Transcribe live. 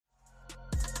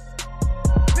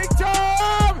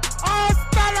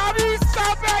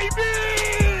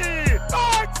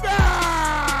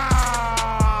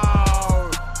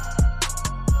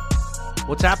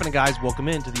What's happening, guys? Welcome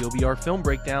into the OBR Film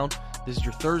Breakdown. This is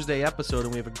your Thursday episode,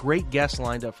 and we have a great guest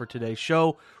lined up for today's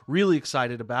show. Really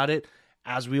excited about it.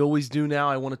 As we always do now,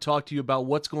 I want to talk to you about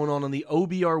what's going on the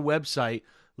OBR website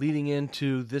leading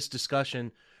into this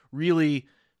discussion. Really,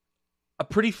 a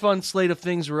pretty fun slate of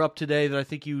things were up today that I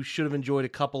think you should have enjoyed a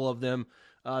couple of them.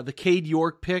 The Cade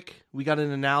York pick, we got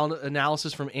an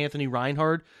analysis from Anthony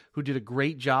Reinhard, who did a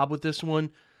great job with this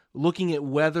one, looking at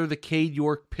whether the Cade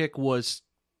York pick was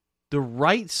the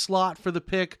right slot for the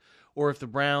pick, or if the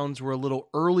Browns were a little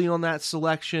early on that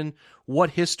selection,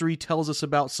 what history tells us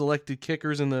about selected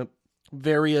kickers in the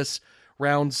various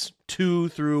rounds 2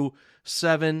 through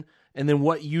 7, and then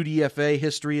what UDFA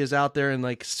history is out there and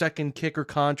like second kicker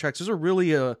contracts. There's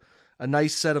really a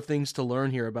nice set of things to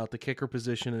learn here about the kicker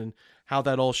position and how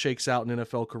that all shakes out in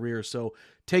NFL careers. So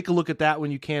take a look at that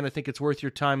when you can. I think it's worth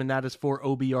your time, and that is for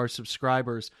OBR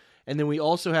subscribers. And then we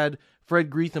also had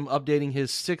Fred Greetham updating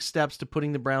his 6 steps to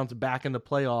putting the Browns back in the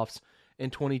playoffs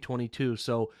in 2022.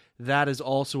 So that is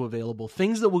also available.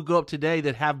 Things that will go up today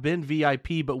that have been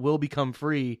VIP but will become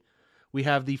free. We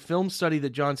have the film study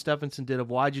that John Stephenson did of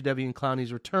why Jadeveon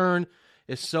Clowney's return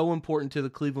is so important to the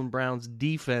Cleveland Browns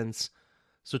defense.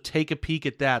 So take a peek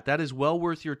at that. That is well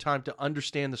worth your time to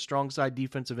understand the strong side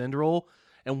defensive end role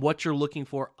and what you're looking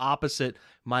for opposite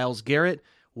Myles Garrett,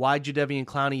 why Jadeveon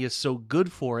Clowney is so good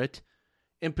for it,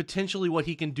 and potentially what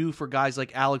he can do for guys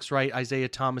like Alex Wright, Isaiah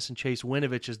Thomas, and Chase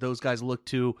Winovich as those guys look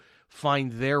to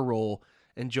find their role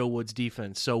in Joe Woods'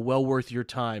 defense. So well worth your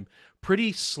time.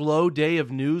 Pretty slow day of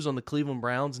news on the Cleveland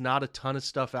Browns. Not a ton of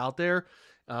stuff out there.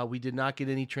 We did not get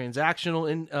any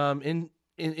transactional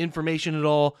information at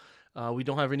all. We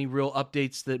don't have any real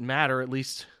updates that matter, at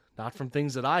least not from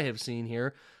things that I have seen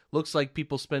here. Looks like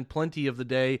people spent plenty of the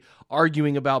day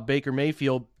arguing about Baker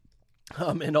Mayfield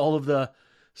and all of the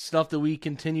stuff that we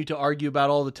continue to argue about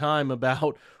all the time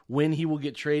about when he will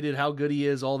get traded, how good he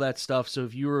is, all that stuff. So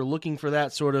if you are looking for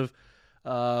that sort of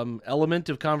element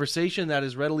of conversation, that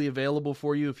is readily available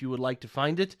for you if you would like to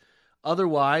find it.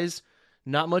 Otherwise,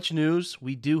 not much news.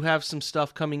 We do have some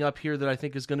stuff coming up here that I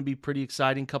think is going to be pretty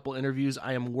exciting. Couple interviews.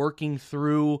 I am working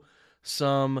through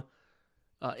some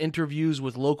interviews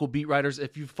with local beat writers.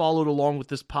 If you've followed along with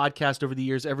this podcast over the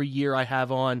years, every year I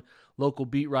have on local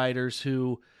beat writers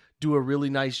who do a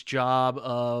really nice job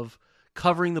of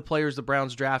covering the players the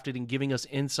Browns drafted and giving us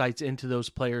insights into those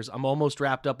players. I'm almost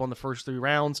wrapped up on the first 3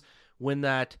 rounds. When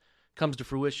that comes to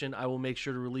fruition, I will make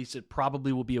sure to release it.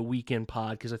 Probably will be a weekend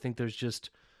pod because I think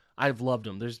I've loved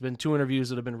them. There's been 2 interviews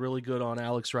that have been really good on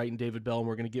Alex Wright and David Bell, and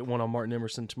we're going to get one on Martin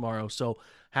Emerson tomorrow. So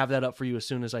have that up for you as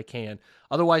soon as I can.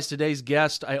 Otherwise, today's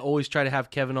guest, I always try to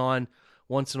have Kevin on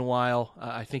once in a while.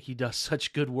 I think he does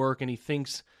such good work, and he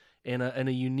thinks in a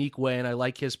unique way, and I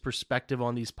like his perspective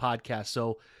on these podcasts.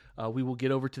 So we will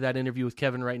get over to that interview with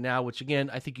Kevin right now, which, again,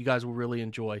 I think you guys will really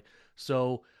enjoy.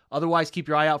 So otherwise, keep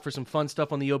your eye out for some fun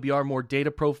stuff on the OBR, more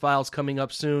data profiles coming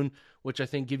up soon, which I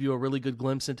think give you a really good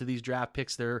glimpse into these draft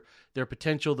picks, their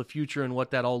potential, the future, and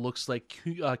what that all looks like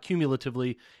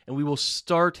cumulatively. And we will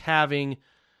start having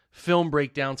film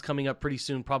breakdowns coming up pretty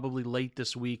soon, probably late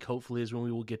this week, hopefully is when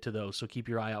we will get to those. So keep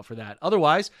your eye out for that.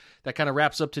 Otherwise, that kind of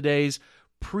wraps up today's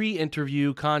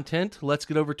pre-interview content. Let's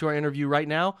get over to our interview right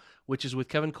now, which is with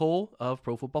Kevin Cole of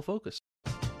Pro Football Focus.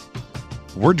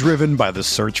 We're driven by the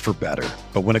search for better.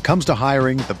 But when it comes to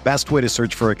hiring, the best way to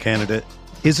search for a candidate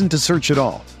isn't to search at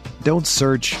all. Don't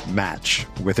search, match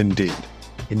with Indeed.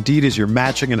 Indeed is your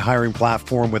matching and hiring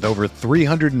platform with over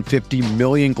 350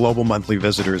 million global monthly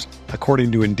visitors,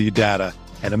 according to Indeed data,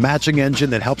 and a matching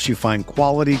engine that helps you find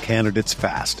quality candidates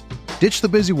fast. Ditch the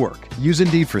busy work. Use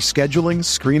Indeed for scheduling,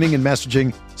 screening, and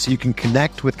messaging so you can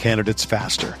connect with candidates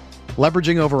faster.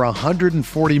 Leveraging over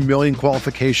 140 million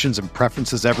qualifications and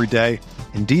preferences every day,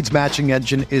 Indeed's matching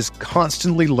engine is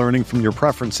constantly learning from your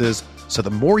preferences, so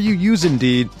the more you use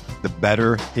Indeed, the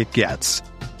better it gets.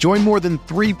 Join more than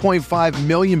 3.5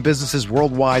 million businesses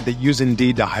worldwide that use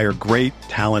Indeed to hire great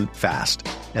talent fast.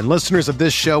 And listeners of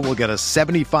this show will get a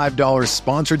 $75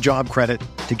 sponsored job credit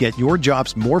to get your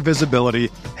jobs more visibility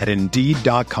at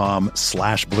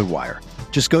Indeed.com/Blue Wire.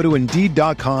 Just go to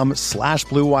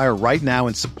Indeed.com/Blue Wire right now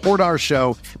and support our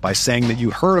show by saying that you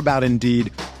heard about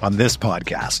Indeed on this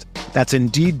podcast. That's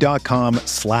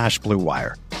Indeed.com/Blue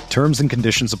Wire. Terms and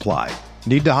conditions apply.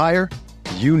 Need to hire?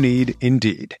 You need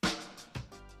Indeed.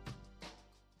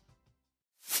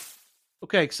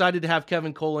 Okay, excited to have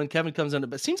Kevin Cole in. Kevin comes in,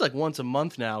 but it seems like once a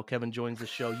month now. Kevin joins the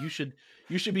show. You should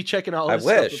be checking out. I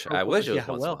wish it was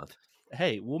once a month.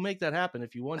 Hey, we'll make that happen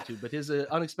if you want to. But his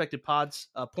Unexpected Points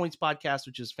podcast,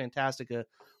 which is fantastic.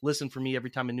 Listen for me every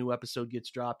time a new episode gets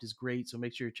dropped, is great. So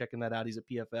make sure you're checking that out. He's at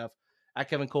PFF, at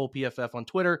Kevin Cole PFF on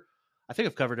Twitter. I think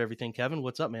I've covered everything. Kevin,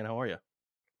 what's up, man? How are you?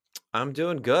 I'm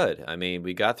doing good. I mean,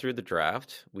 we got through the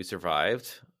draft. We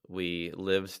survived. We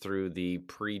lived through the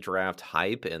pre-draft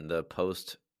hype and the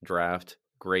post-draft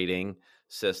grading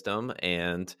system,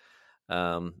 and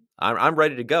I'm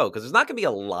ready to go because there's not going to be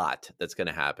a lot that's going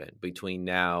to happen between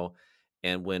now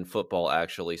and when football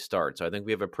actually starts. So I think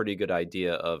we have a pretty good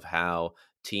idea of how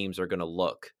teams are going to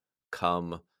look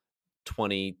come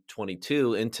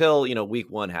 2022 until week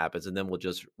 1 happens, and then we'll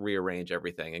just rearrange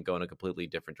everything and go in a completely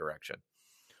different direction.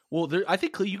 Well, I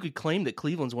think you could claim that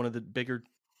Cleveland's one of the bigger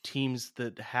teams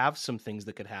that have some things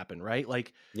that could happen, right?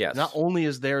 Like, Yes. Not only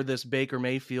is there this Baker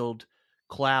Mayfield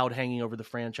cloud hanging over the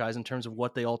franchise in terms of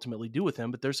what they ultimately do with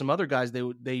him, but there's some other guys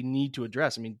they need to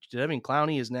address. I mean, Jadeveon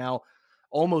Clowney is now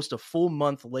almost a full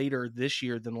month later this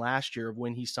year than last year of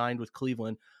when he signed with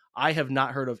Cleveland. I have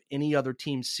not heard of any other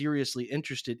team seriously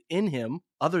interested in him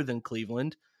other than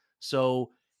Cleveland.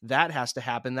 So that has to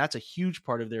happen. That's a huge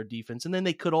part of their defense. And then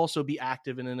they could also be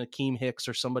active in an Akeem Hicks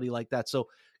or somebody like that. So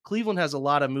Cleveland has a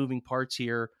lot of moving parts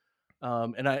here.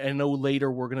 And I know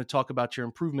later we're going to talk about your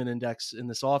improvement index in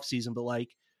this offseason, but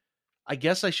I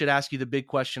guess I should ask you the big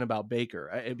question about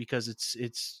Baker because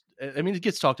it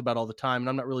gets talked about all the time, and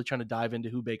I'm not really trying to dive into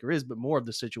who Baker is, but more of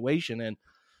the situation. And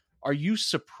are you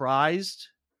surprised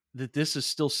that this is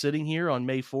still sitting here on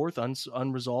May 4th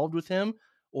unresolved with him?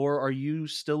 Or are you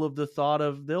still of the thought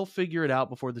of they'll figure it out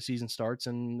before the season starts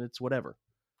and it's whatever?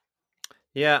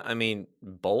 Yeah, I mean,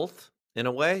 both in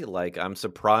a way. Like, I'm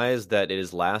surprised that it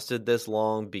has lasted this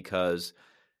long because,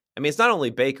 I mean, it's not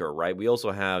only Baker, right? We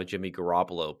also have Jimmy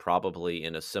Garoppolo probably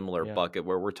in a similar bucket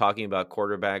where we're talking about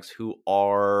quarterbacks who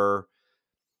are,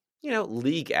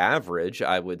 league average,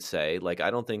 I would say. Like, I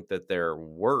don't think that they're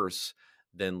worse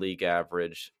than league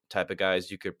average type of guys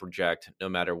you could project no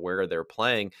matter where they're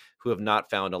playing, who have not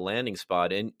found a landing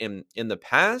spot. In the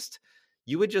past,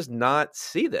 you would just not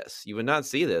see this. You would not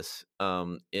see this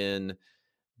in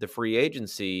the free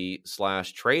agency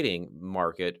 / trading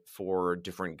market for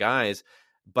different guys.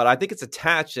 But I think it's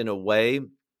attached in a way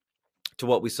to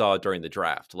what we saw during the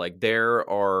draft. Like, there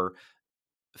are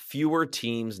fewer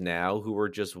teams now who are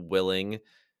just willing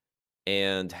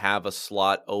and have a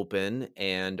slot open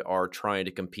and are trying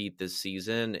to compete this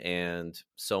season and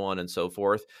so on and so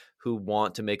forth, who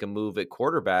want to make a move at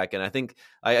quarterback. And I think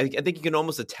you can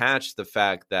almost attach the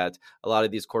fact that a lot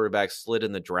of these quarterbacks slid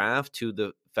in the draft to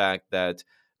the fact that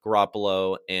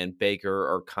Garoppolo and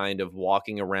Baker are kind of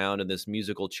walking around in this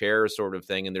musical chair sort of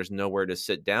thing, and there's nowhere to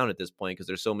sit down at this point because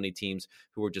there's so many teams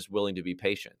who are just willing to be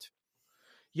patient.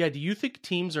 Yeah, do you think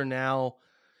teams are now...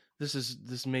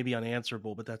 This may be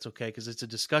unanswerable, but that's okay because it's a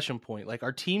discussion point. Like,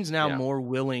 are teams now more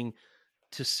willing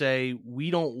to say we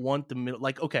don't want the middle?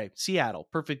 Like, okay, Seattle,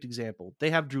 perfect example.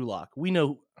 They have Drew Lock. We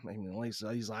know, at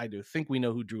least I do think we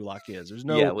know who Drew Lock is. There's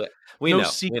no we know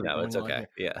it's okay.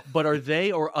 Yeah, but are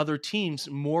they or other teams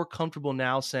more comfortable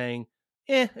now saying,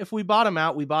 if we bottom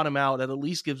out, we bottom out. That at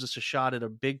least gives us a shot at a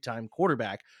big time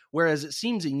quarterback. Whereas it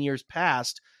seems in years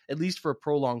past, at least for a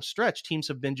prolonged stretch, teams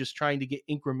have been just trying to get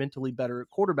incrementally better at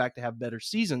quarterback to have better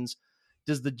seasons.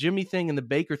 Does the Jimmy thing and the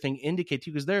Baker thing indicate to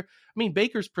you? Because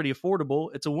Baker's pretty affordable.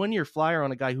 It's a 1-year flyer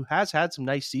on a guy who has had some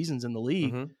nice seasons in the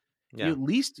league. Mm-hmm. Yeah. You're at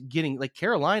least getting like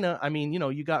Carolina.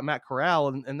 You got Matt Corral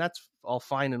and that's all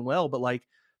fine and well, but like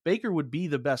Baker would be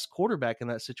the best quarterback in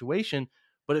that situation.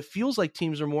 But it feels like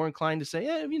teams are more inclined to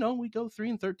say, we go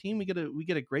 3-13, we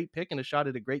get a great pick and a shot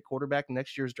at a great quarterback in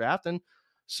next year's draft, and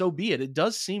so be it. It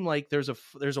does seem like there's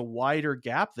a wider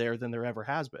gap there than there ever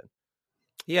has been.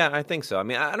 Yeah, I think so. I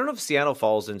mean, I don't know if Seattle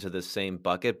falls into the same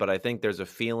bucket, but I think there's a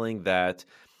feeling that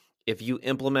if you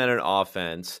implement an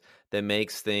offense that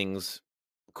makes things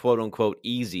quote unquote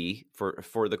easy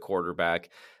for the quarterback,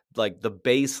 like the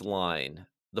baseline,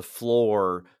 the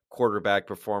floor quarterback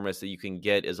performance that you can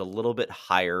get is a little bit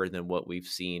higher than what we've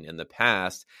seen in the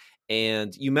past.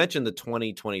 And you mentioned the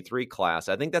 2023 class.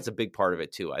 I think that's a big part of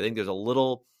it too. I think there's a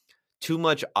little too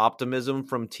much optimism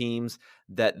from teams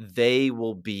that they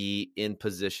will be in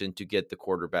position to get the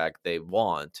quarterback they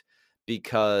want,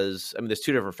 because there's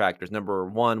two different factors. Number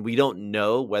one, we don't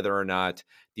know whether or not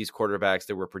these quarterbacks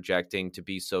that we're projecting to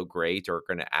be so great are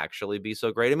going to actually be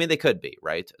so great. They could be,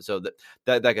 right? So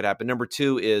that could happen. Number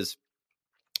two is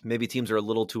maybe teams are a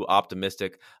little too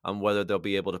optimistic on whether they'll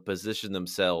be able to position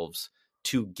themselves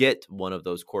to get one of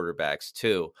those quarterbacks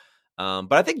too.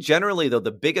 But I think generally, though,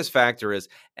 the biggest factor is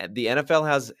the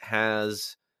NFL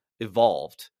has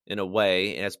evolved in a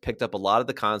way and has picked up a lot of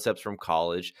the concepts from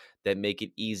college that make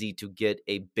it easy to get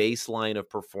a baseline of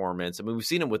performance. We've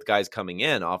seen it with guys coming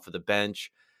in off of the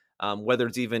bench, whether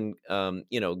it's even,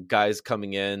 guys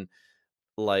coming in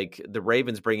like the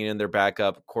Ravens bringing in their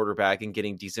backup quarterback and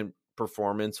getting decent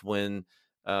performance when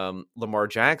Lamar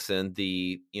Jackson,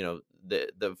 the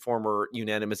former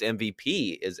unanimous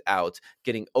MVP, is out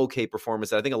getting okay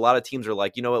performance. And I think a lot of teams are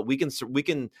like, you know what, we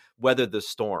can weather the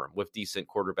storm with decent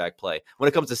quarterback play. When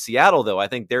it comes to Seattle, though, I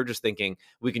think they're just thinking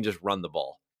we can just run the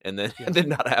ball and then and then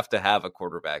not have to have a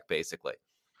quarterback, basically.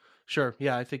 Sure.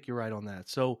 Yeah, I think you're right on that.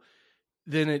 So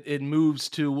then it moves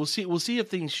to, we'll see if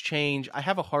things change. I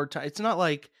have a hard time. It's not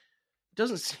like, it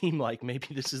doesn't seem like maybe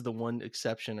this is the one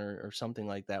exception or something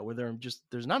like that where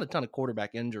there's not a ton of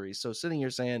quarterback injuries. So sitting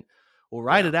here saying, we'll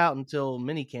ride it out until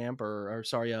mini camp or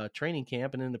training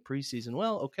camp and in the preseason.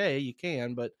 Well, okay, you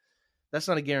can, but that's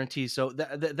not a guarantee. So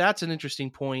that's an interesting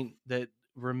point that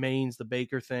remains the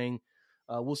Baker thing.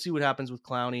 We'll see what happens with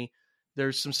Clowney.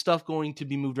 There's some stuff going to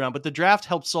be moved around, but the draft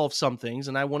helped solve some things,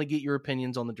 and I want to get your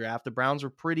opinions on the draft. The Browns were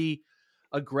pretty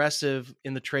aggressive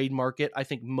in the trade market. I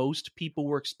think most people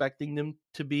were expecting them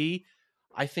to be.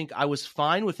 I think I was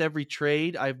fine with every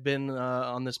trade. I've been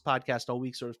on this podcast all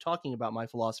week sort of talking about my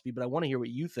philosophy, but I want to hear what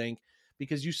you think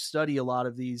because you study a lot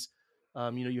of these.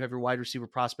 You have your wide receiver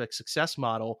prospect success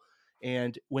model.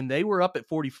 And when they were up at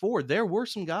 44, there were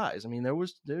some guys. I mean,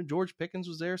 George Pickens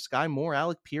was there, Sky Moore,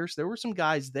 Alec Pierce. There were some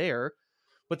guys there,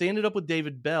 but they ended up with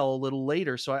David Bell a little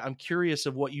later. So I'm curious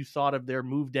of what you thought of their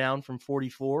move down from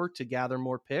 44 to gather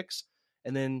more picks.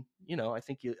 And then, I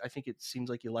think it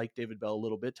seems like you like David Bell a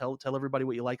little bit. Tell everybody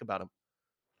what you like about him.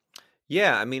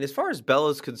 Yeah, I mean, as far as Bell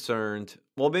is concerned,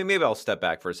 well, maybe I'll step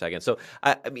back for a second. So,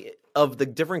 I mean, of the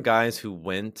different guys who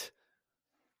went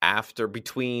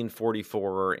between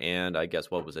 44 and I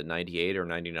guess what was it, 98 or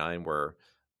 99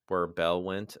 where Bell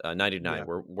went, 99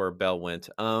 where Bell went.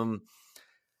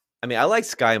 I mean, I like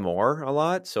Sky Moore a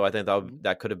lot, so I think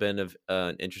that could have been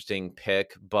an interesting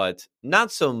pick, but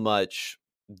not so much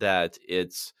that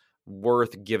it's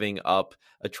worth giving up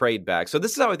a trade back. So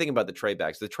this is how I think about the trade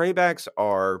backs. The trade backs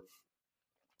are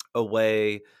a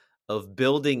way of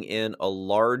building in a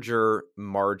larger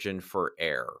margin for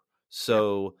error.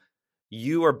 So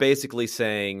you are basically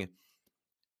saying,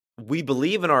 we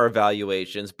believe in our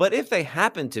evaluations, but if they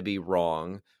happen to be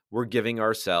wrong, we're giving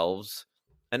ourselves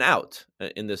an out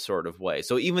in this sort of way.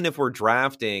 So even if we're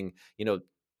drafting,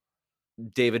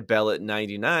 David Bell at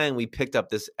 99, we picked up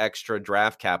this extra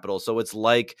draft capital. So it's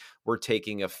like we're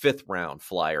taking a 5th round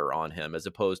flyer on him as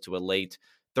opposed to a late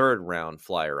 3rd round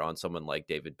flyer on someone like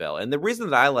David Bell. And the reason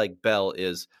that I like Bell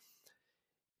is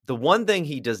the one thing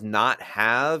he does not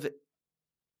have,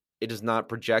 it does not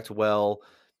project well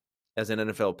as an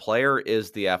NFL player,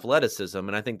 is the athleticism.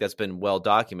 And I think that's been well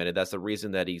documented. That's the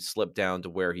reason that he slipped down to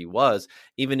where he was.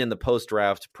 Even in the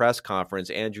post-draft press conference,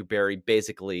 Andrew Berry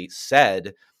basically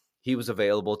said he was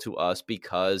available to us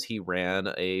because he ran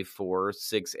a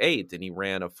 4.68 and he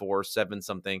ran a 4.7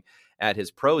 something at his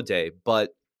pro day.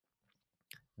 But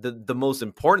the most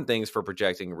important things for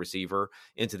projecting a receiver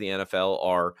into the NFL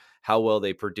are how well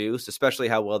they produce, especially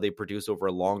how well they produce over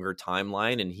a longer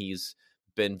timeline. And he's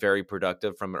been very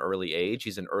productive from an early age.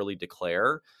 He's an early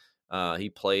declare.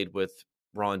 He played with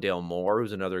Rondale Moore,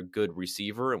 who's another good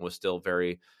receiver, and was still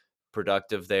very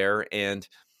productive there. And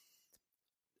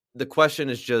the question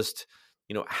is just,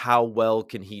 how well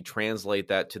can he translate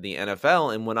that to the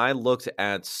NFL? And when I looked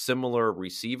at similar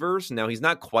receivers, now he's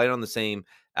not quite on the same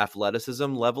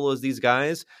athleticism level as these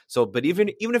guys. So, but even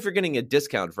if you're getting a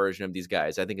discount version of these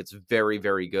guys, I think it's very,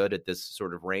 very good at this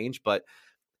sort of range. But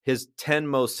his 10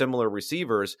 most similar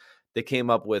receivers, they came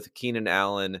up with Keenan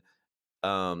Allen,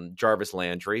 Jarvis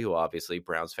Landry, who obviously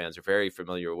Browns fans are very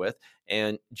familiar with,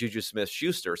 and Juju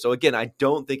Smith-Schuster. So again, I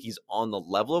don't think he's on the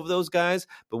level of those guys,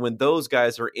 but when those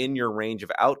guys are in your range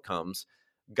of outcomes,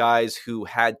 guys who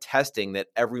had testing that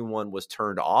everyone was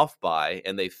turned off by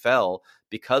and they fell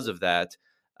because of that,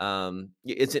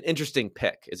 it's an interesting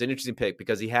pick. It's an interesting pick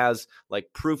because he has,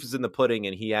 like, proof is in the pudding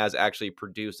and he has actually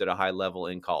produced at a high level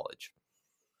in college.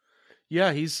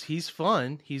 Yeah, he's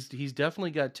fun. He's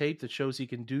definitely got tape that shows he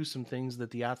can do some things that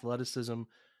the athleticism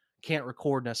can't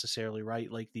record necessarily,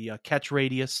 right? Like the catch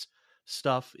radius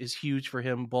stuff is huge for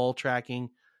him. Ball tracking,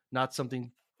 not something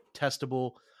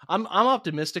testable. I'm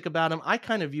optimistic about him. I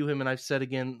kind of view him, and I've said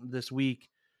again this week,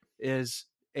 as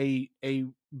a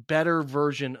better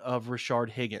version of Rashard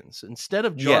Higgins instead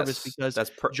of Jarvis, because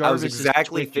Jarvis I was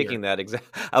exactly thinking that.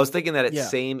 I was thinking that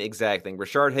same exact thing.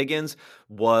 Rashard Higgins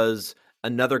was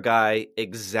another guy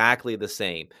exactly the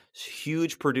same.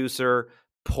 Huge producer,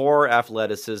 poor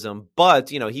athleticism, but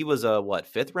he was a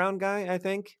 5th round guy, I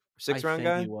think. sixth I round think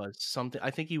guy. he was something.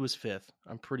 I think he was fifth.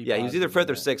 I'm pretty Yeah, he was either positive on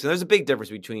fifth or that. sixth, and there's a big difference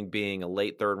between being a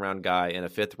late third round guy and a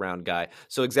fifth round guy.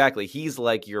 So exactly, he's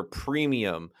like your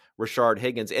premium Rashard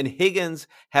Higgins, and Higgins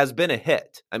has been a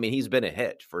hit. I mean, he's been a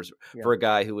hit Yeah. for a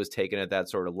guy who was taken at that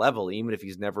sort of level, even if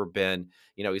he's never been.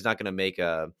 He's not going to make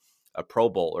a Pro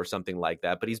Bowl or something like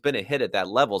that, but he's been a hit at that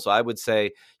level. So I would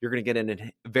say you're going to get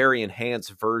a very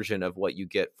enhanced version of what you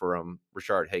get from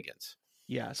Rashard Higgins.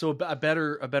 Yeah, so a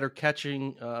better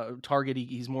catching target.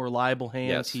 He's more reliable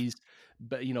hands. Yes. He's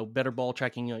better ball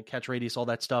tracking, catch radius, all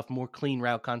that stuff. More clean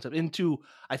route concept. And two,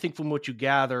 I think from what you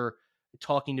gather,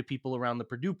 talking to people around the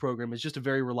Purdue program, is just a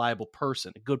very reliable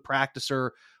person, a good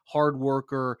practicer, hard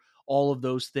worker. All of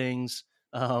those things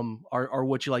are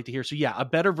what you like to hear. So yeah, a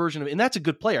better version of, and that's a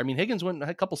good player. I mean, Higgins went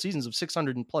a couple seasons of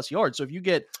 600 and plus yards. So if you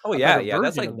get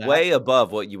That's like way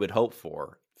above what you would hope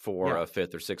for Yeah. a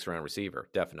fifth or sixth round receiver.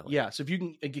 Definitely. Yeah. So if you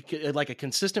can get like a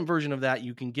consistent version of that,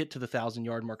 you can get to the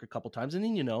 1,000-yard mark a couple times, and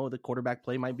then the quarterback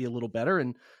play might be a little better,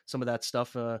 and some of that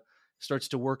stuff starts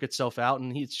to work itself out.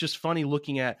 And it's just funny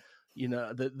looking at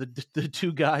the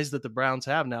two guys that the Browns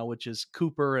have now, which is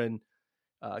Cooper and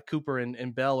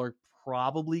Bell, are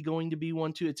probably going to be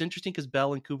 1-2. It's interesting because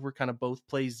Bell and Cooper kind of both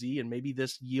play Z, and maybe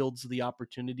this yields the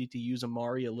opportunity to use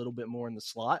Amari a little bit more in the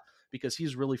slot, because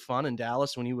he's really fun in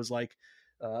Dallas when he was like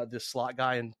this slot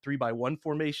guy in 3-by-1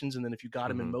 formations. And then if you got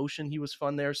him in motion, he was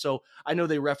fun there. So I know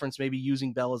they reference maybe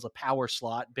using Bell as a power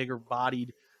slot, bigger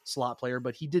bodied slot player,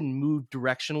 but he didn't move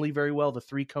directionally very well. The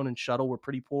 3-cone and shuttle were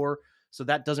pretty poor. So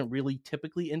that doesn't really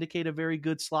typically indicate a very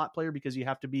good slot player, because you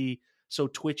have to be so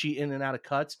twitchy in and out of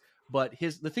cuts. But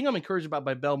the thing I'm encouraged about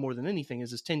by Bell more than anything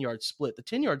is his 10-yard split. The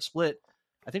 10-yard split,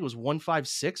 I think it was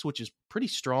 1.56, which is pretty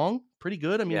strong, pretty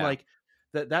good. I mean, like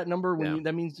that number,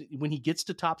 that means when he gets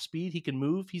to top speed, he can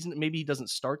move. Maybe he doesn't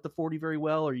start the 40 very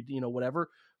well, or whatever,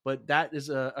 but that is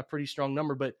a pretty strong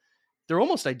number. But they're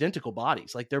almost identical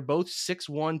bodies. Like they're both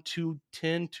 6'1",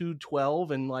 210,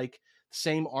 212, and like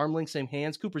same arm length, same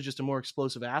hands. Cooper's just a more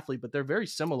explosive athlete, but they're very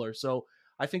similar. So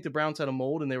I think the Browns had a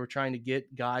mold, and they were trying to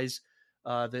get guys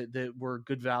that were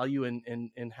good value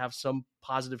and have some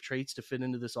positive traits to fit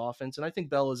into this offense. And I think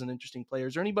Bell is an interesting player.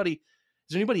 Is there anybody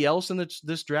else in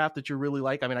this draft that you really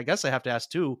like? I mean, I guess I have to ask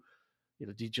too,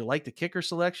 did you like the kicker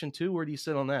selection too? Where do you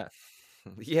sit on that?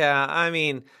 Yeah, I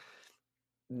mean,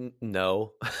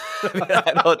 no.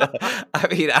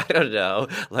 I don't know.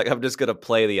 Like, I'm just gonna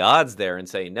play the odds there and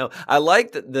say no. I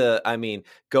liked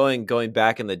going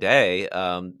back in the day,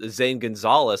 Zane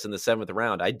Gonzalez in the 7th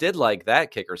round. I did like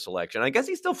that kicker selection. I guess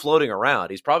he's still floating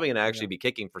around. He's probably gonna actually be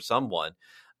kicking for someone.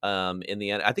 In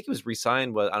the end, I think he was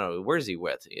re-signed. I don't know, where is he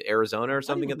with? Arizona or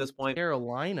something at this point?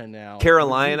 Carolina now.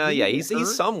 Carolina, yeah,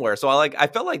 he's somewhere. So I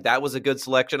felt like that was a good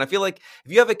selection. I feel like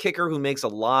if you have a kicker who makes a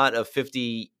lot of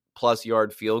 50-plus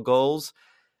yard field goals,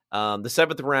 the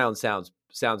 7th round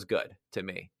sounds good to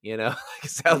me. It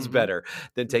sounds better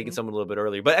than taking someone a little bit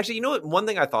earlier. But actually, what? One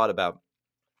thing I thought about,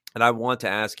 and I want to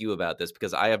ask you about this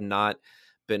because I have not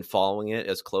been following it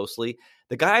as closely.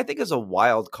 The guy I think is a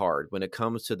wild card when it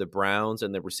comes to the Browns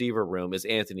and the receiver room is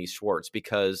Anthony Schwartz,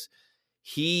 because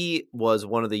he was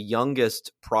one of the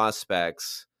youngest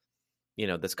prospects,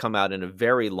 that's come out in a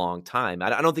very long time.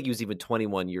 I don't think he was even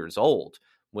 21 years old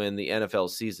when the NFL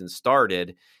season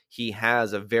started. He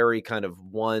has a very kind of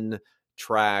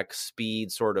one-track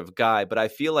speed sort of guy, but I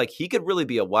feel like he could really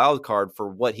be a wild card for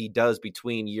what he does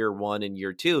between year 1 and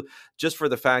year 2, just for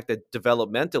the fact that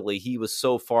developmentally he was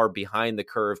so far behind the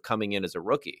curve coming in as a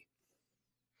rookie.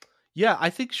 Yeah, I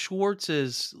think Schwartz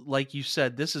is, like you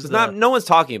said, no one's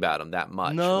talking about him that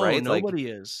much, no, right? Nobody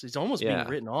is. He's almost being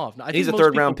written off. He's a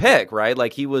 3rd-round pick, right?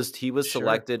 Like he was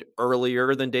selected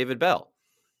earlier than David Bell.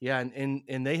 Yeah,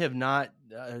 and they have not,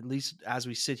 at least as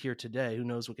we sit here today, who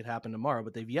knows what could happen tomorrow,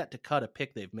 but they've yet to cut a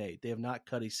pick they've made. They have not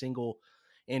cut a single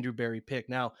Andrew Berry pick.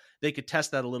 Now, they could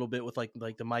test that a little bit with like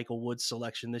the Michael Woods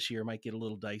selection this year. Might get a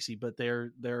little dicey, but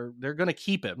they're going to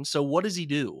keep him. So what does he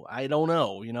do? I don't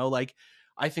know.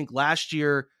 I think last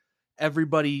year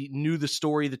everybody knew the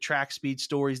story, the track speed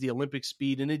stories, the Olympic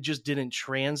speed, and it just didn't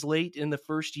translate in the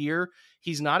first year.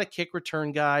 He's not a kick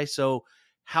return guy, so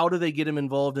how do they get him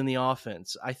involved in the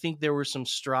offense? I think there were some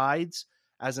strides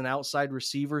as an outside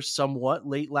receiver somewhat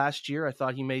late last year. I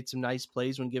thought he made some nice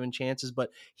plays when given chances, but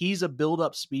he's a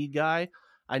build-up speed guy.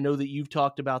 I know that you've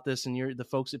talked about this, and the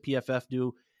folks at PFF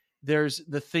do. There's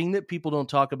the thing that people don't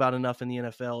talk about enough in the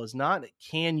NFL is not,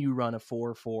 can you run a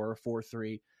 4.4 or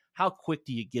 4.3? How quick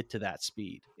do you get to that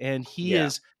speed? And he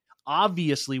is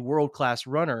obviously world-class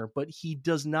runner, but he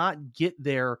does not get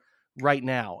there right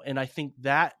now. And I think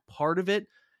that part of it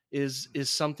is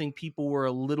something people were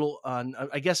a little,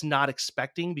 I guess, not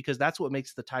expecting, because that's what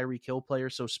makes the Tyreek Hill player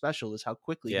so special, is how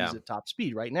quickly Yeah. he's at top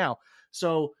speed right now.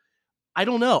 So I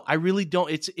don't know. I really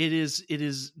don't. It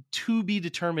is to be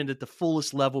determined at the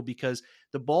fullest level, because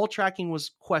the ball tracking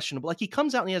was questionable. Like, he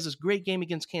comes out and he has this great game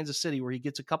against Kansas City where he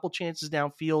gets a couple chances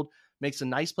downfield, makes a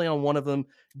nice play on one of them,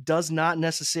 does not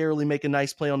necessarily make a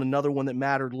nice play on another one that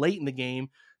mattered late in the game.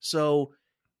 So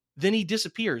then he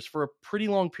disappears for a pretty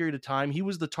long period of time. He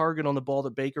was the target on the ball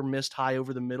that Baker missed high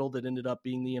over the middle that ended up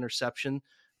being the interception.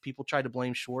 People tried to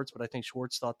blame Schwartz, but I think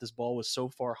Schwartz thought this ball was so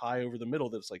far high over the middle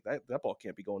that it's like, that ball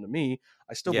can't be going to me.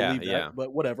 I still believe that,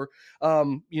 but whatever.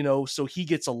 So he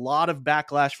gets a lot of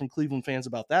backlash from Cleveland fans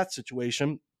about that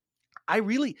situation.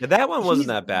 That one wasn't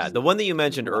that bad. The one that you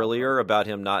mentioned earlier about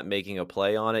him not making a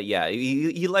play on it. Yeah.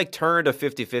 He like turned a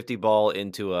 50-50 ball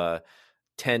into a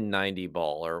 1090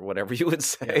 ball, or whatever you would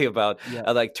say about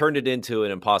like turned it into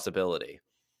an impossibility.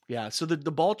 Yeah. So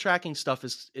the ball tracking stuff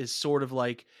is sort of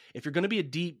like, if you're going to be a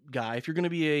deep guy, if you're going to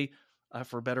be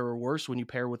for better or worse, when you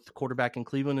pair with the quarterback in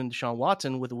Cleveland and Deshaun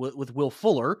Watson with Will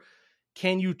Fuller,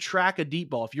 can you track a deep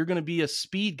ball? If you're going to be a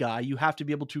speed guy, you have to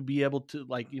be able to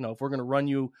like, if we're going to run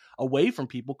you away from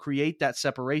people, create that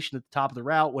separation at the top of the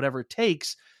route, whatever it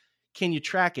takes. Can you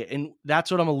track it? And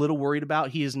that's what I'm a little worried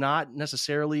about. He is not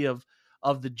necessarily of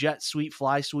the jet sweep,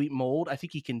 fly sweep mold. I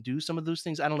think he can do some of those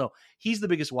things. I don't know. He's the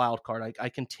biggest wild card. I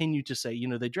continue to say,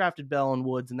 they drafted Bell and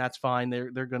Woods, and that's fine. They're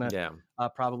going to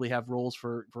probably have roles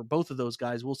for both of those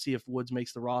guys. We'll see if Woods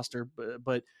makes the roster,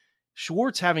 but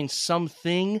Schwartz having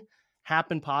something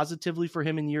happen positively for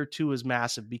him in year 2 is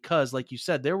massive, because like you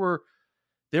said, there were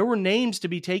names to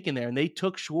be taken there, and they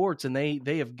took Schwartz, and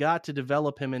they have got to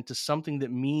develop him into something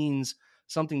that means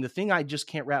something. The thing I just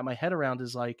can't wrap my head around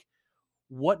is, like,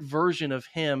 what version of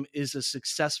him is a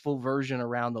successful version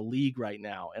around the league right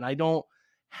now? And I don't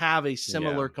have a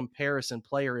similar comparison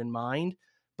player in mind,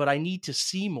 but I need to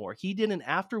see more. He didn't,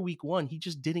 after week 1, he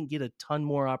just didn't get a ton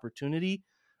more opportunity.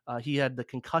 He had the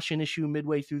concussion issue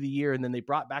midway through the year, and then they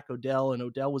brought back Odell, and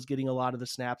Odell was getting a lot of the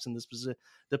snaps in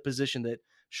the position that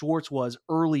Schwartz was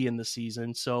early in the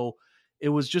season. So it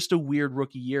was just a weird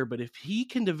rookie year. But if he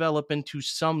can develop into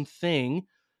something,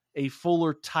 a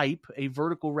Fuller type, a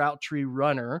vertical route tree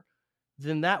runner,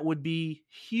 then that would be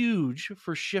huge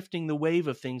for shifting the wave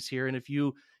of things here. And if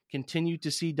you continue to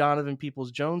see Donovan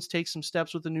Peoples-Jones take some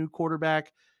steps with a new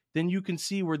quarterback, then you can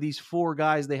see where these 4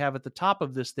 guys they have at the top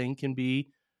of this thing can be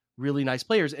really nice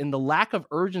players. And the lack of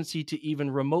urgency to even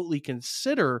remotely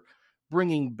consider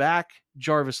bringing back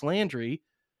Jarvis Landry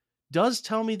does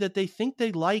tell me that they think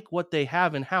they like what they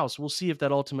have in house. We'll see if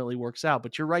that ultimately works out.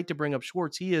 But you're right to bring up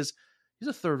Schwartz. He's a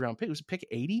 3rd round pick. It was pick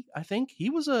 80, I think. He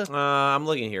was a. I'm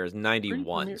looking here. It's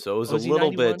 91, so it was a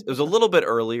little bit. It was a little bit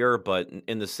earlier, but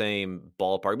in the same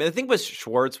ballpark. But the thing with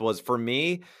Schwartz was, for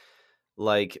me,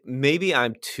 like, maybe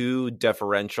I'm too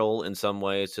deferential in some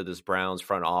ways to this Browns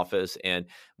front office, and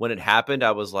when it happened,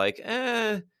 I was like,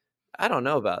 I don't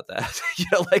know about that.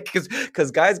 Like,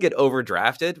 because guys get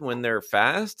overdrafted when they're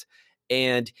fast,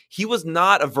 and he was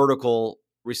not a vertical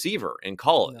receiver in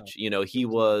college. No. He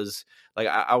was like,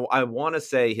 I want to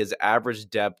say his average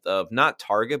depth of, not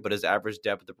target, but his average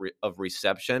depth of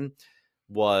reception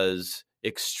was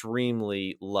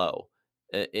extremely low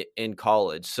in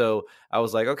college. So I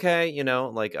was like, okay,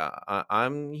 like,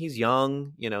 he's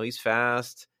young, he's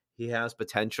fast, he has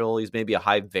potential, he's maybe a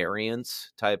high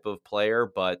variance type of player,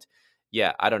 but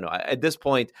yeah, I don't know. At this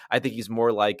point, I think he's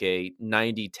more like a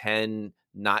 90-10,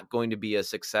 not going to be a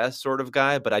success sort of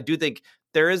guy, but I do think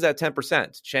there is that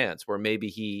 10% chance where maybe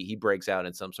he breaks out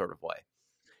in some sort of way.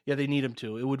 Yeah, they need him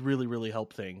to. It would really, really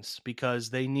help things, because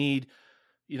they need,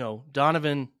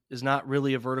 Donovan is not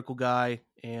really a vertical guy,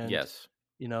 and yes,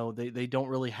 they don't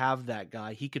really have that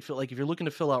guy. He could fill, like, if you're looking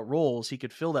to fill out roles, he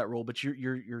could fill that role. But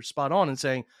you're spot on in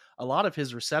saying a lot of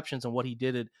his receptions and what he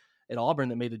did at Auburn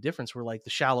that made a difference were like the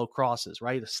shallow crosses,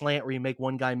 right? A slant where you make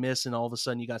one guy miss, and all of a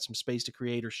sudden you got some space to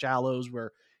create, or shallows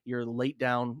where you're late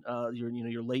down,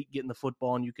 you're late getting the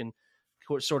football, and you can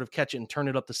sort of catch it and turn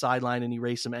it up the sideline and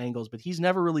erase some angles. But he's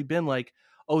never really been like,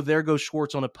 oh, there goes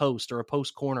Schwartz on a post or a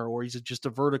post corner, or he's just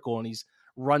a vertical and he's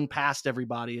run past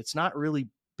everybody. It's not really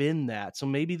been that. So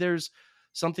maybe there's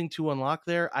something to unlock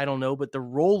there. I don't know, but the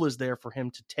role is there for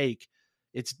him to take.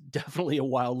 It's definitely a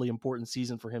wildly important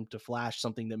season for him to flash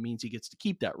something that means he gets to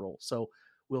keep that role. So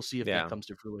we'll see if that comes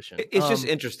to fruition. It's just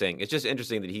interesting. It's just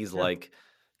interesting that he's like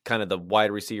kind of the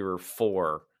wide receiver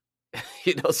 4,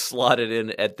 slotted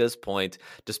in at this point,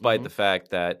 despite the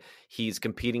fact that he's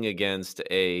competing against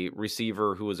a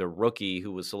receiver who was a rookie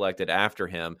who was selected after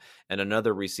him, and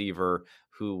another receiver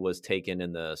who was taken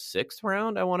in the 6th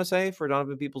round, I want to say, for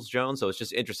Donovan Peoples-Jones. So it's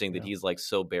just interesting that Yeah. he's like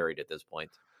so buried at this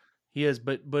point. He is,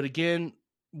 but again,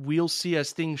 we'll see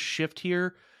as things shift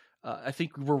here. I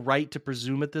think we're right to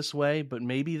presume it this way, but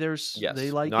maybe they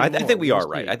like. No, him I think more. we We'll are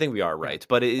right. see. I think we are right, Yeah,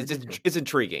 but I it's do too. it's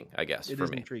intriguing, I guess, It for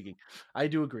is me. intriguing. I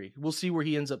do agree. We'll see where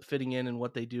he ends up fitting in and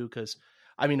what they do. Because,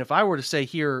 I mean, if I were to say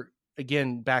here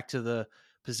again, back to the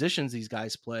positions these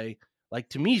guys play, like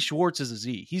to me, Schwartz is a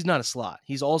Z. He's not a slot.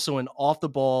 He's also an off the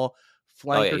ball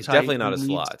flanker Oh yeah, he's type. definitely not He a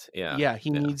needs- slot. Yeah, Yeah, he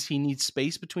needs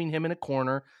space between him and a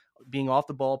corner, being off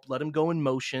the ball. Let him go in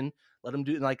motion. Let him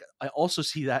do like. I also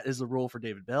see that as the role for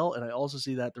David Bell, and I also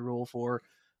see that the role for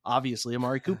obviously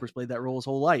Amari Cooper's played that role his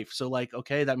whole life. So like,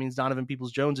 okay, that means Donovan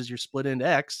Peoples-Jones is your split end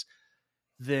X.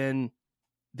 Then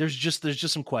there's just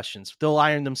some questions. They'll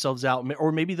iron themselves out,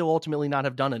 or maybe they'll ultimately not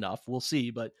have done enough. We'll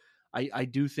see, but I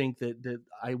do think that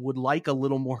I would like a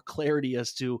little more clarity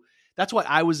as to. That's why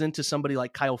I was into somebody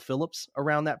like Kyle Phillips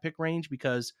around that pick range,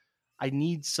 because I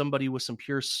need somebody with some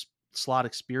pure slot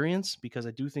experience, because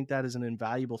I do think that is an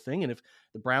invaluable thing. And if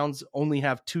the Browns only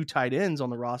have 2 tight ends on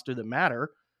the roster that matter,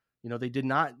 they did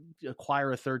not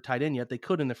acquire a third tight end yet. They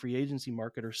could in the free agency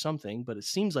market or something, but it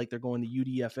seems like they're going the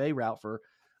UDFA route for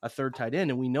a third tight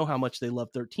end. And we know how much they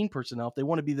love 13 personnel. If they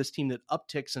want to be this team that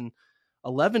upticks in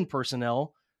 11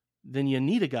 personnel, then you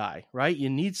need a guy, right? You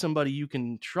need somebody you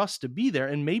can trust to be there.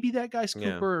 And maybe that guy's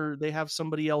Cooper, or they have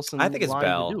somebody else in I think it's line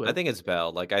Bell. to do it. I think it's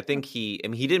Bell. Like, I think he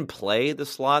didn't play the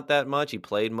slot that much. He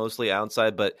played mostly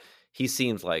outside, but he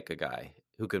seems like a guy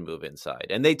who can move inside.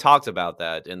 And they talked about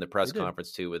that in the press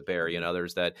conference too with Barry and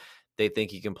others, that they think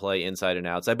he can play inside and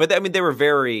outside. But I mean, they were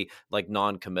very like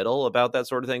non-committal about that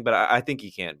sort of thing. But I think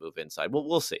he can move inside.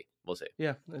 We'll see. We'll see.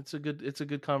 Yeah, it's a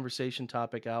good conversation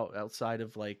topic outside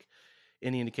of like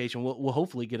any indication. We'll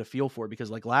hopefully get a feel for it, because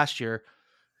like last year,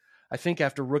 I think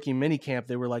after rookie minicamp,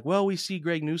 they were like, well, we see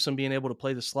Greg Newsome being able to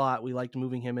play the slot. We liked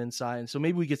moving him inside. And so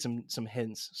maybe we get some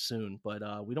hints soon, but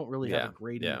we don't really have a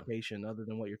great indication other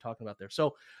than what you're talking about there.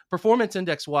 So performance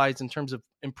index wise, in terms of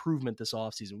improvement this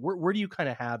offseason, where do you kind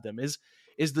of have them? Is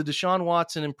the Deshaun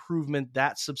Watson improvement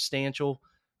that substantial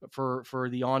for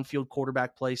the on-field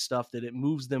quarterback play stuff that it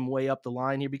moves them way up the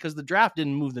line here? Because the draft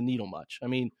didn't move the needle much. I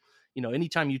mean,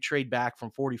 anytime you trade back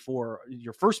from 44,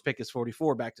 your first pick is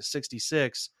 44 back to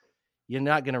 66, you're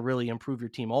not going to really improve your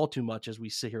team all too much as we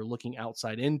sit here looking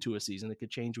outside into a season. It could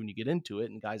change when you get into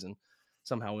it and guys and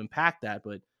somehow impact that.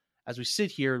 But as we sit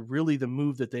here, really the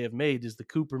move that they have made is the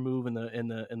Cooper move and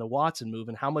the Watson move.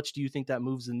 And how much do you think that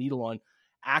moves the needle on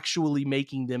actually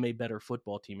making them a better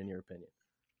football team, in your opinion?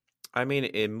 I mean,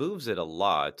 it moves it a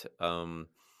lot.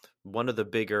 One of the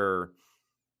bigger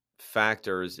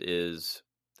factors is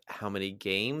how many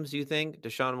games you think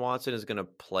Deshaun Watson is going to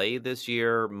play this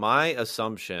year. My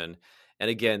assumption, and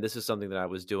again, this is something that I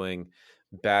was doing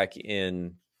back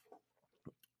in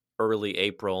early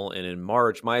April and in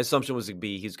March, my assumption was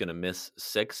he's going to miss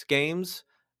 6 games.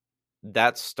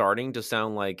 That's starting to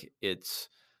sound like it's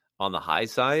on the high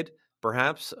side,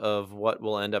 perhaps, of what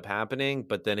will end up happening.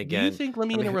 But then again, do you think, let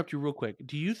me interrupt you real quick.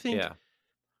 Do you think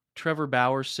Trevor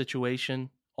Bauer's situation,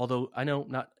 although I know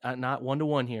not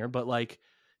 1-to-1 here, but like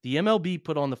the MLB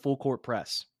put on the full court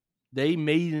press, they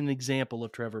made an example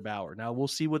of Trevor Bauer. Now we'll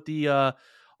see what the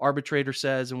arbitrator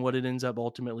says and what it ends up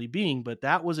ultimately being, but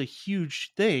that was a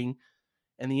huge thing.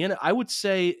 And I would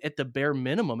say at the bare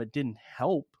minimum, it didn't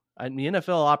help. I mean, the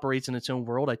NFL operates in its own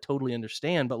world. I totally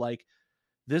understand, but like,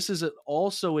 this is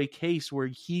also a case where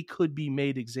he could be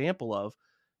made example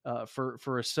of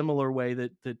for a similar way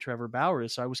that Trevor Bauer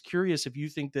is. So I was curious if you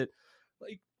think that,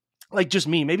 like just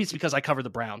me, maybe it's because I cover the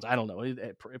Browns. I don't know.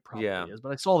 It probably is,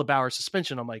 but I saw the Bauer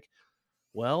suspension. I'm like,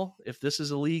 well, if this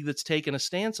is a league that's taken a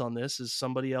stance on this, is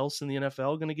somebody else in the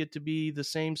NFL going to get to be the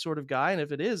same sort of guy? And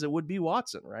if it is, it would be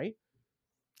Watson, right?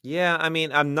 Yeah, I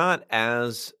mean, I'm not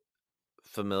as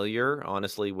familiar,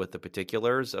 honestly, with the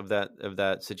particulars of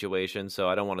that situation, so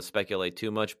I don't want to speculate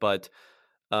too much. But,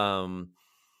 I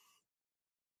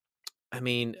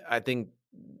mean, I think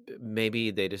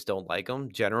maybe they just don't like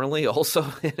him generally. Also,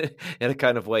 in a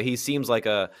kind of way, he seems like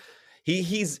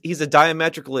he's a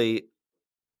diametrically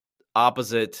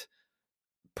opposite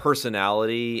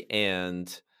personality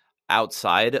and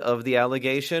outside of the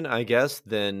allegation, I guess,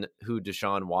 than who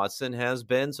Deshaun Watson has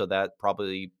been. So that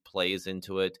probably plays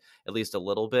into it at least a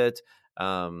little bit.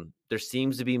 There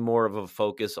seems to be more of a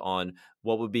focus on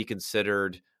what would be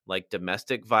considered like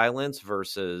domestic violence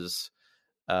versus,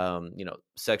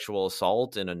 sexual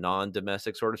assault in a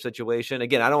non-domestic sort of situation.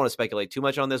 Again, I don't want to speculate too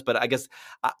much on this, but I guess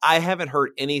I haven't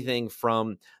heard anything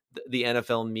from the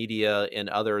NFL media and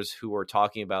others who are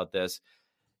talking about this.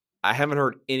 I haven't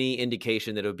heard any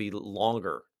indication that it would be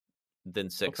longer than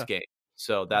 6 Okay. games.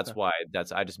 So Okay. that's why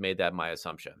I just made that my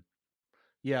assumption.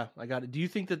 Yeah, I got it. Do you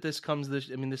think that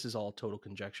I mean, this is all total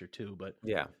conjecture too, but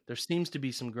Yeah. there seems to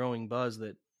be some growing buzz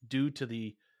that due to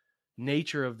the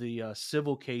nature of the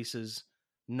civil cases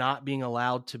not being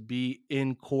allowed to be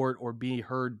in court or be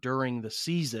heard during the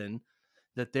season,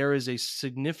 that there is a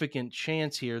significant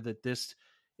chance here that this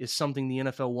is something the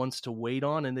NFL wants to wait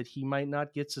on and that he might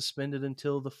not get suspended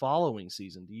until the following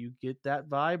season. Do you get that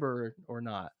vibe or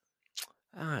not?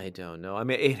 I don't know. I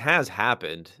mean, it has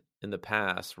happened in the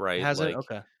past, right? Has it? Like,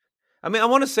 Okay. I mean, I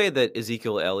want to say that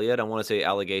Ezekiel Elliott, I want to say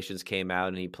allegations came out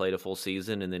and he played a full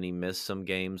season and then he missed some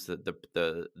games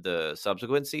the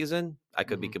subsequent season. I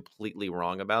could be Hmm. completely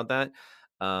wrong about that.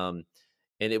 Um,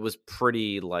 and it was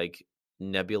pretty like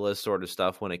nebulous sort of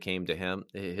stuff when it came to him,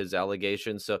 his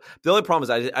allegations. So the only problem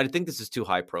is I think this is too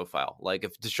high profile. Like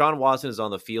if Deshaun Watson is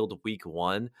on the field week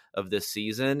 1 of this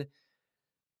season,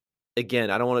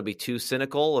 again, I don't want to be too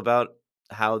cynical about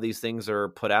how these things are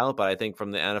put out, but I think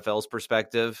from the NFL's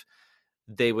perspective,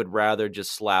 they would rather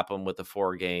just slap him with a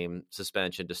 4-game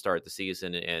suspension to start the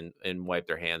season and wipe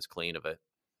their hands clean of it.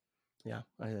 Yeah,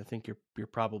 I think you're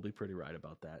probably pretty right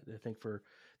about that. I think for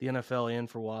the NFL and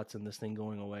for Watson, this thing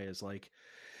going away is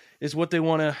what they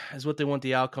want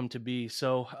the outcome to be.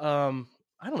 So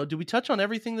I don't know. Do we touch on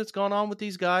everything that's gone on with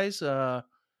these guys? I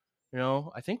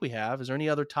think we have. Is there any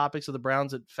other topics of the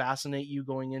Browns that fascinate you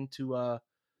going into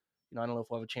I don't know if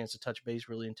we'll have a chance to touch base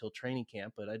really until training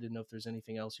camp, but I didn't know if there's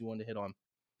anything else you wanted to hit on.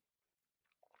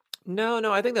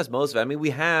 No, I think that's most of it. I mean,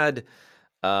 we had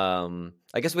I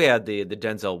guess we had the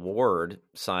Denzel Ward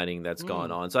signing that's gone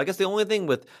Mm, on. So I guess the only thing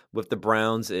with the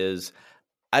Browns is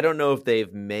I don't know if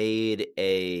they've made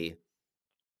a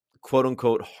quote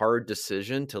unquote hard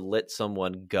decision to let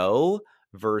someone go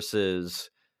versus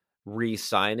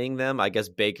re-signing them. I guess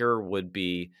Baker would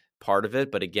be part of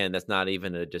it, but again, that's not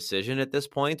even a decision at this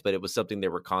point, but it was something they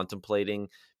were contemplating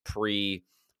pre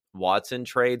Watson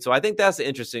trade. So I think that's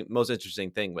the most interesting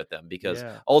thing with them, because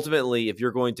yeah. ultimately if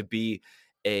you're going to be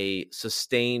a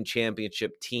sustained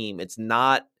championship team, it's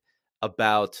not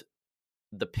about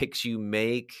the picks you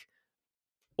make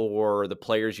or the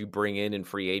players you bring in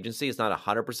free agency. It's not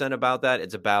 100% about that.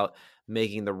 It's about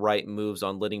making the right moves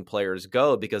on letting players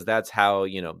go, because that's how,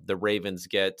 the Ravens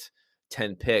get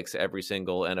 10 picks every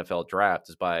single NFL draft,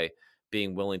 is by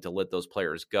being willing to let those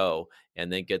players go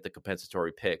and then get the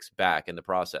compensatory picks back in the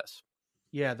process.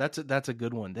 Yeah, that's a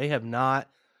good one.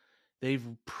 They've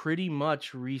pretty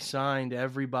much re-signed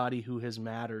everybody who has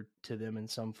mattered to them in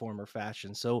some form or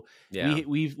fashion. So Yeah. And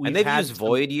we've they've had used some.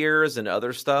 void years and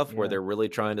other stuff where Yeah. they're really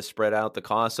trying to spread out the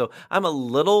cost. So I'm a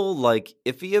little like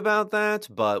iffy about that,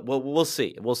 but we'll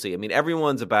see. We'll see. I mean,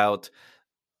 everyone's about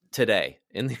today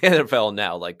in the NFL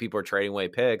now. Like, people are trading away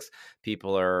picks.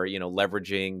 People are,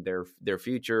 leveraging their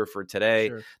future for today.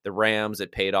 Sure. The Rams,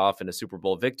 it paid off in a Super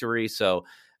Bowl victory. So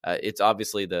it's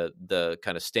obviously the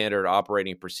kind of standard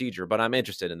operating procedure, but I'm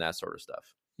interested in that sort of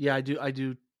stuff. Yeah, I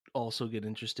do also get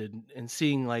interested in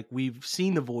seeing, like, we've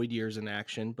seen the void years in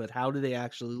action, but how do they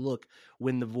actually look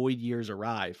when the void years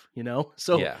arrive,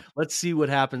 So Yeah. let's see what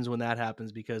happens when that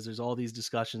happens, because there's all these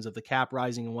discussions of the cap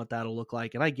rising and what that'll look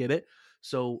like, and I get it.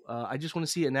 So I just want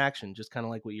to see it in action, just kind of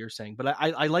like what you're saying. But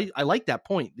I like that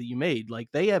point that you made. Like,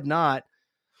 they have not.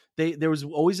 There was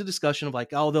always a discussion of, like,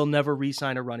 oh, they'll never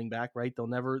re-sign a running back, right? They'll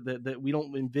never that we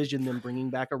don't envision them bringing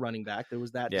back a running back. There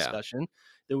was that Yeah. discussion.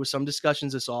 There was some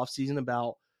discussions this offseason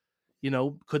about,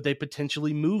 could they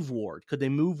potentially move Ward? Could they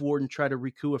move Ward and try to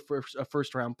recoup a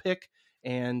first round pick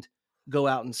and go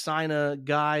out and sign a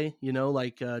guy,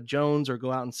 like Jones, or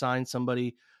go out and sign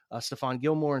somebody, Stephon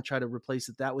Gilmore, and try to replace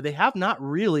it that way? They have not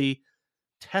really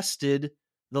tested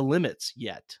the limits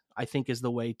yet, I think, is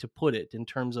the way to put it, in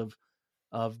terms of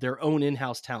their own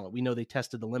in-house talent. We know they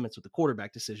tested the limits with the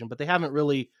quarterback decision, but they haven't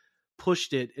really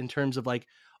pushed it in terms of, like,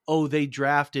 oh, they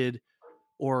drafted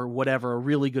or whatever a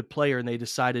really good player and they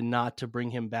decided not to bring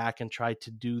him back and try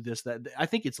to do this, that. I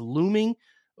think it's looming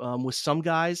with some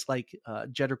guys like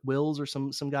Jedrick Wills or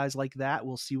some guys like that.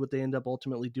 We'll see what they end up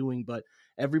ultimately doing, but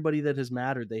everybody that has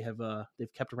mattered,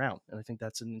 they've kept around, and I think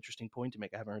that's an interesting point to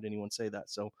make. I haven't heard anyone say that,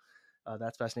 so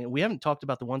that's fascinating. We haven't talked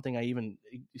about the one thing I even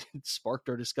sparked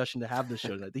our discussion to have this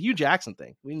show tonight, the Hugh Jackson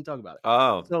thing. We didn't talk about it.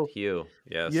 Oh, So Hugh.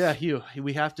 Yes. yeah, Hugh.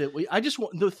 We have to. I just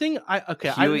want the thing. I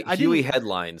Huey didn't.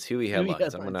 headlines. Huey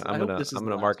headlines. I'm headlines. gonna I I'm hope gonna this is I'm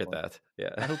the gonna last market one. that.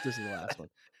 Yeah. I hope this is the last one.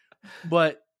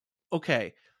 But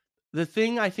okay, the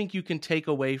thing I think you can take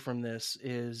away from this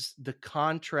is the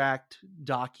contract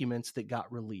documents that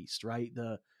got released, right?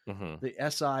 Mm-hmm. The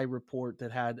SI report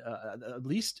that had, at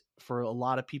least for a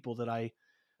lot of people that I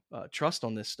trust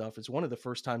on this stuff. It's one of the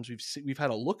first times we've had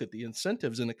a look at the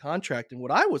incentives in the contract. And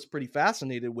what I was pretty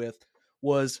fascinated with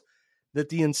was that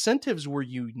the incentives were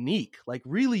unique, like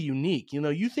really unique.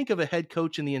 You think of a head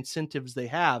coach and the incentives they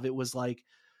have, it was like,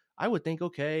 I would think,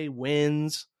 okay,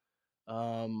 wins,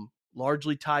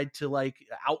 largely tied to like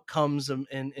outcomes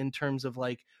in terms of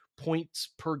like points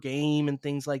per game and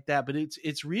things like that. But it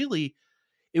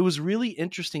was really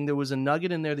interesting. There was a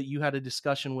nugget in there that you had a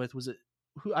discussion with. Was it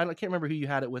who? I can't remember who you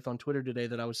had it with on Twitter today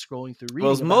that I was scrolling through reading.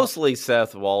 Well, it was mostly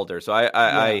Seth Walder. So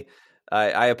Yeah.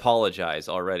 I apologize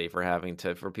already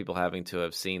for people having to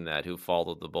have seen that who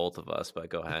followed the both of us. But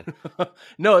go ahead.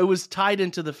 No, it was tied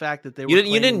into the fact that they were.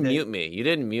 You didn't mute me. You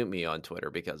didn't mute me on Twitter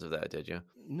because of that, did you?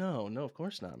 No, of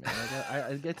course not, man.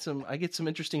 I get some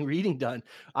interesting reading done.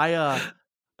 I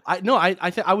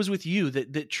was with you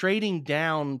that trading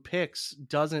down picks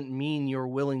doesn't mean you're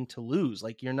willing to lose.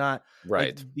 Like you're not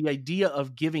right. Like, the idea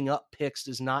of giving up picks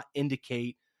does not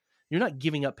indicate you're not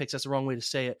giving up picks. That's the wrong way to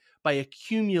say it. By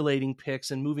accumulating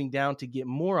picks and moving down to get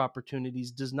more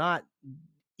opportunities does not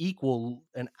equal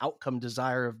an outcome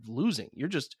desire of losing. You're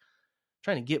just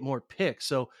trying to get more picks.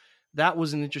 So that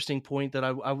was an interesting point that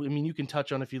I mean, you can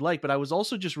touch on if you like, but I was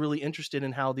also just really interested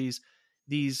in how these,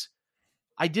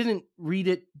 I didn't read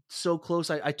it so close.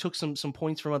 I took some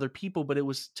points from other people, but it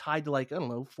was tied to like, I don't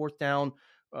know, fourth down,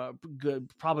 good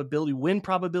probability, win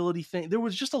probability thing. There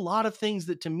was just a lot of things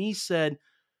that to me said,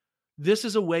 this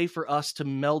is a way for us to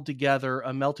meld together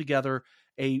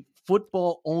a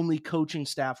football only coaching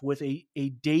staff with a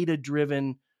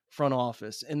data-driven front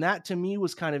office. And that to me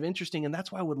was kind of interesting. And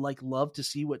that's why I would love to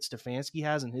see what Stefanski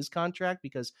has in his contract,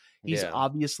 because he's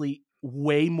obviously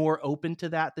way more open to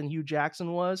that than Hugh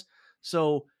Jackson was.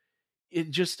 So it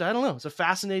just, I don't know. It's a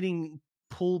fascinating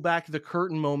pull back the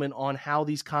curtain moment on how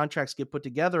these contracts get put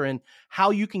together and how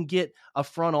you can get a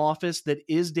front office that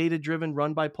is data-driven,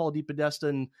 run by Paul DePodesta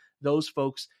and those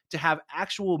folks, to have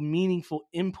actual meaningful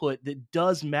input that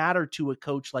does matter to a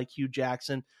coach like Hugh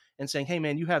Jackson, and saying, hey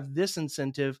man, you have this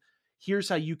incentive. Here's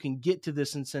how you can get to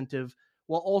this incentive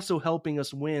while also helping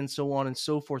us win, so on and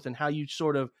so forth, and how you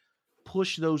sort of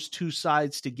push those two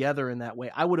sides together in that way.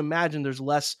 I would imagine there's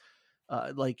less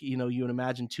you would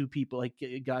imagine two people, like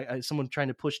someone trying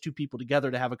to push two people together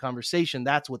to have a conversation.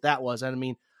 That's what that was. I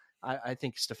mean, I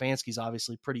think Stefanski's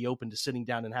obviously pretty open to sitting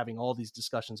down and having all these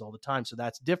discussions all the time. So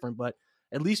that's different. But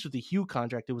at least with the Hugh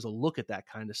contract, it was a look at that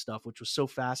kind of stuff, which was so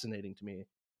fascinating to me.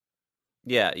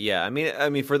 Yeah. I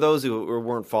mean, for those who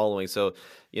weren't following, so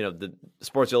the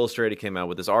Sports Illustrated came out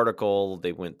with this article.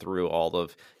 They went through all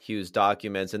of Hugh's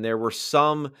documents, and there were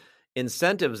some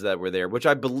incentives that were there, which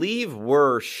I believe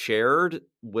were shared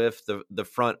with the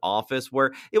front office,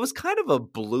 where it was kind of a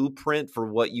blueprint for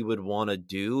what you would want to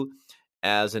do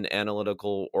as an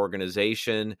analytical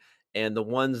organization. And the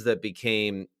ones that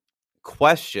became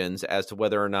questions as to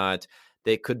whether or not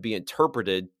they could be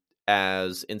interpreted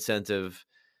as incentive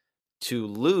to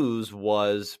lose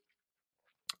was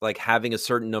like having a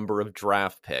certain number of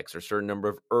draft picks or certain number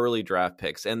of early draft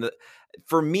picks. And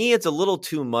for me, it's a little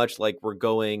too much. Like we're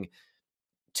going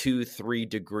 2-3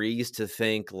 degrees to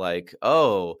think like,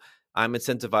 oh, I'm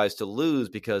incentivized to lose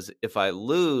because if I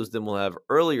lose, then we'll have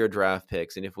earlier draft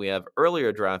picks. And if we have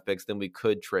earlier draft picks, then we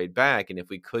could trade back. And if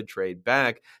we could trade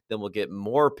back, then we'll get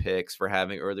more picks for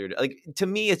having earlier. Like, to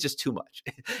me, it's just too much.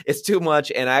 It's too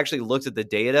much. And I actually looked at the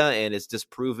data, and it's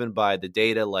disproven by the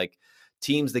data. Like,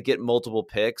 teams that get multiple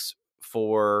picks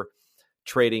for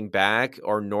trading back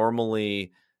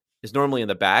is normally in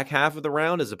the back half of the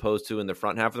round as opposed to in the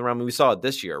front half of the round. I mean, we saw it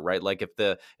this year, right? Like if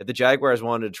the Jaguars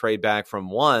wanted to trade back from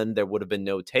one, there would have been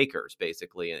no takers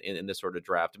basically in this sort of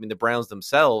draft. I mean, the Browns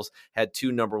themselves had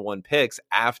 2 number 1 picks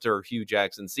after Hugh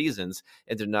Jackson seasons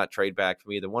and did not trade back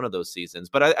from either one of those seasons.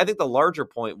 But I think the larger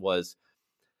point was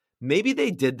maybe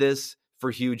they did this for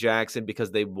Hugh Jackson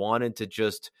because they wanted to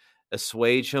just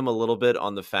assuage him a little bit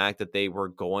on the fact that they were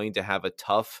going to have a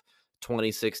tough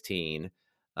 2016.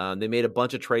 They made a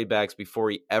bunch of trade backs before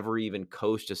he ever even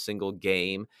coached a single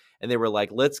game. And they were like,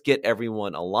 let's get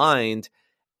everyone aligned.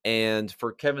 And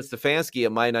for Kevin Stefanski,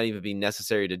 it might not even be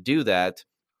necessary to do that,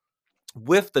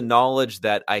 with the knowledge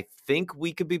that I think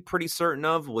we could be pretty certain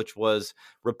of, which was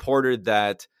reported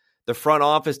that the front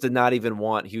office did not even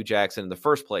want Hugh Jackson in the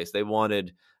first place. They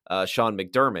wanted Sean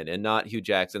McDermott and not Hugh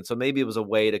Jackson. So maybe it was a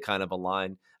way to kind of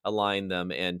align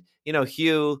them. And,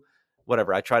 Hugh,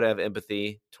 whatever, I try to have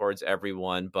empathy towards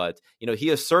everyone, but, he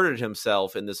asserted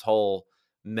himself in this whole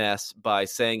mess by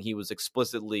saying he was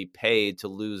explicitly paid to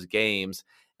lose games.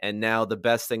 And now the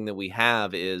best thing that we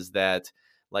have is that,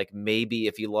 like, maybe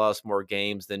if he lost more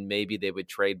games, then maybe they would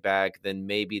trade back, then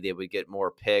maybe they would get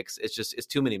more picks. It's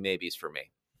too many maybes for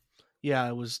me. Yeah,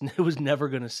 it was it was never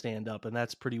going to stand up, and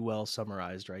that's pretty well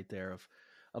summarized right there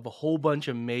of a whole bunch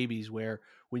of maybes where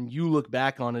when you look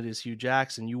back on it as Hugh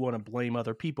Jackson, you want to blame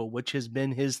other people, which has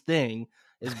been his thing,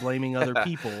 is blaming other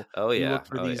people. Oh You yeah. look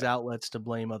for these outlets to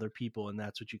blame other people, and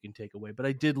that's what you can take away. But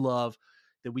I did love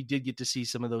that we did get to see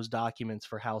some of those documents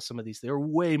for how some of these, they were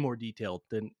way more detailed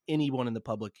than anyone in the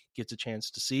public gets a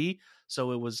chance to see.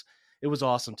 So it was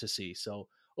awesome to see. So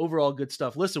overall, good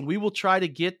stuff. Listen, we will try to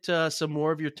get some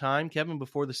more of your time, Kevin,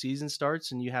 before the season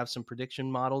starts, and you have some prediction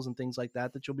models and things like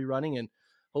that you'll be running. And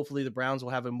hopefully the Browns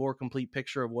will have a more complete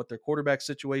picture of what their quarterback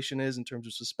situation is in terms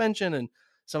of suspension and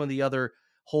some of the other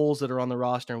holes that are on the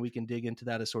roster, and we can dig into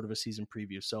that as sort of a season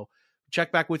preview. So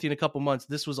check back with you in a couple months.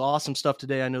 This was awesome stuff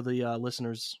today. I know the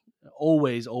listeners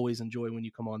always enjoy when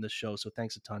you come on this show. So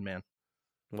thanks a ton, man.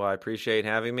 Well, I appreciate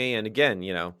having me. And again,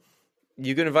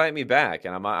 you can invite me back,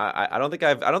 and I don't think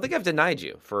I've denied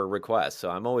you for a request, so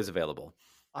I'm always available.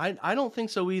 I don't think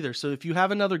so either. So if you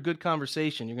have another good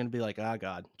conversation, you're going to be like,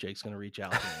 God, Jake's going to reach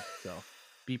out to me. So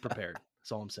be prepared.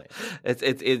 That's all I'm saying.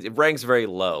 It ranks very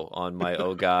low on my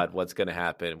oh God, what's going to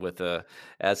happen with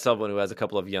as someone who has a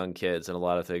couple of young kids and a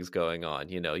lot of things going on.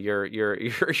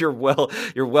 You're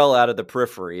well out of the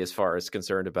periphery as far as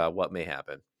concerned about what may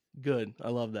happen. Good. I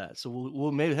love that. So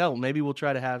we'll maybe we'll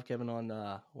try to have Kevin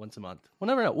on once a month. We'll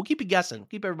never know. We'll keep you guessing.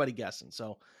 Keep everybody guessing.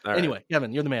 So anyway,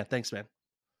 Kevin, you're the man. Thanks, man.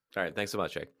 All right. Thanks so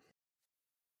much, Jake.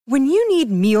 When you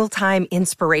need mealtime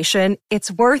inspiration,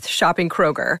 it's worth shopping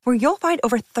Kroger, where you'll find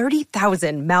over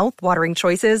 30,000 mouth-watering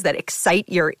choices that excite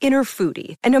your inner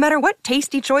foodie. And no matter what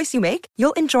tasty choice you make,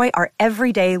 you'll enjoy our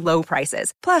everyday low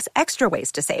prices, plus extra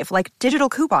ways to save, like digital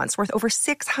coupons worth over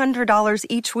 $600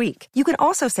 each week. You can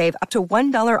also save up to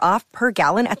 $1 off per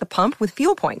gallon at the pump with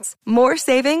fuel points. More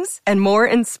savings and more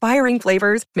inspiring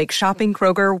flavors make shopping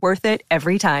Kroger worth it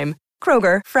every time.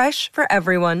 Kroger, fresh for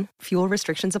everyone. Fuel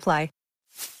restrictions apply.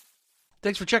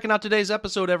 Thanks for checking out today's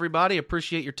episode, everybody.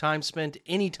 Appreciate your time spent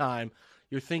anytime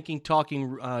you're thinking,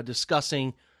 talking,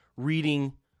 discussing,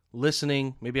 reading,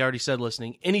 listening. Maybe I already said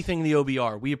listening. Anything in the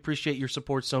OBR. We appreciate your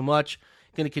support so much.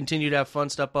 Going to continue to have fun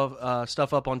stuff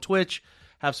up on Twitch.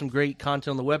 Have some great content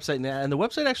on the website. And the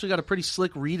website actually got a pretty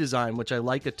slick redesign, which I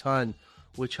like a ton,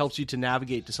 which helps you to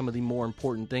navigate to some of the more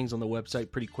important things on the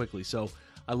website pretty quickly. So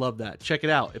I love that. Check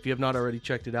it out if you have not already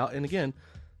checked it out. And again,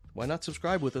 why not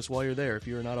subscribe with us while you're there if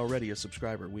you're not already a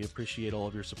subscriber? We appreciate all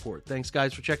of your support. Thanks,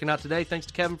 guys, for checking out today. Thanks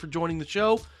to Kevin for joining the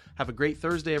show. Have a great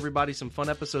Thursday, everybody. Some fun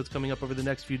episodes coming up over the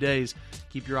next few days.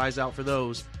 Keep your eyes out for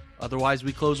those. Otherwise,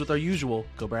 we close with our usual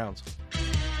Go Browns.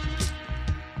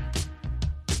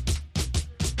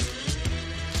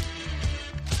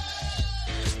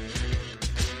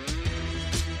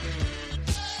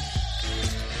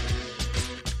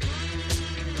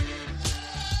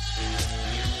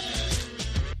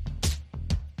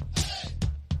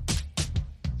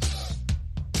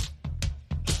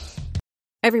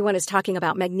 Everyone is talking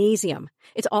about magnesium.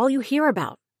 It's all you hear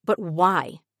about. But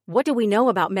why? What do we know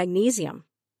about magnesium?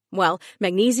 Well,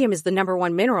 magnesium is the number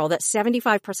one mineral that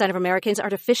 75% of Americans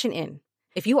are deficient in.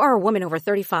 If you are a woman over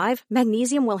 35,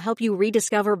 magnesium will help you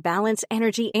rediscover balance,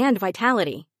 energy, and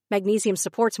vitality. Magnesium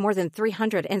supports more than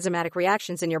 300 enzymatic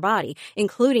reactions in your body,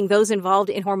 including those involved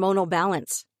in hormonal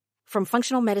balance. From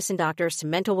functional medicine doctors to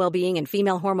mental well-being and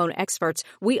female hormone experts,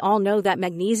 we all know that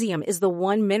magnesium is the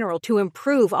one mineral to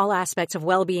improve all aspects of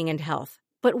well-being and health.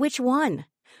 But which one?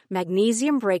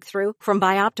 Magnesium Breakthrough from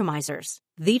Bioptimizers,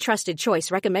 the trusted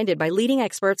choice recommended by leading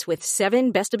experts with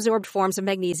 7 best-absorbed forms of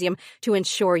magnesium to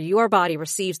ensure your body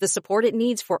receives the support it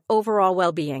needs for overall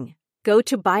well-being. Go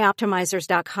to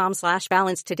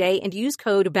bioptimizers.com/balance today and use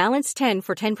code BALANCE10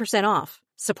 for 10% off.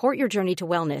 Support your journey to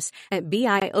wellness at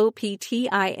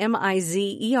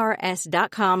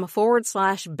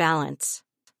bioptimizers.com/balance.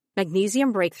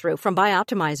 Magnesium Breakthrough from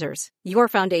Bioptimizers, your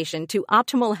foundation to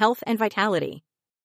optimal health and vitality.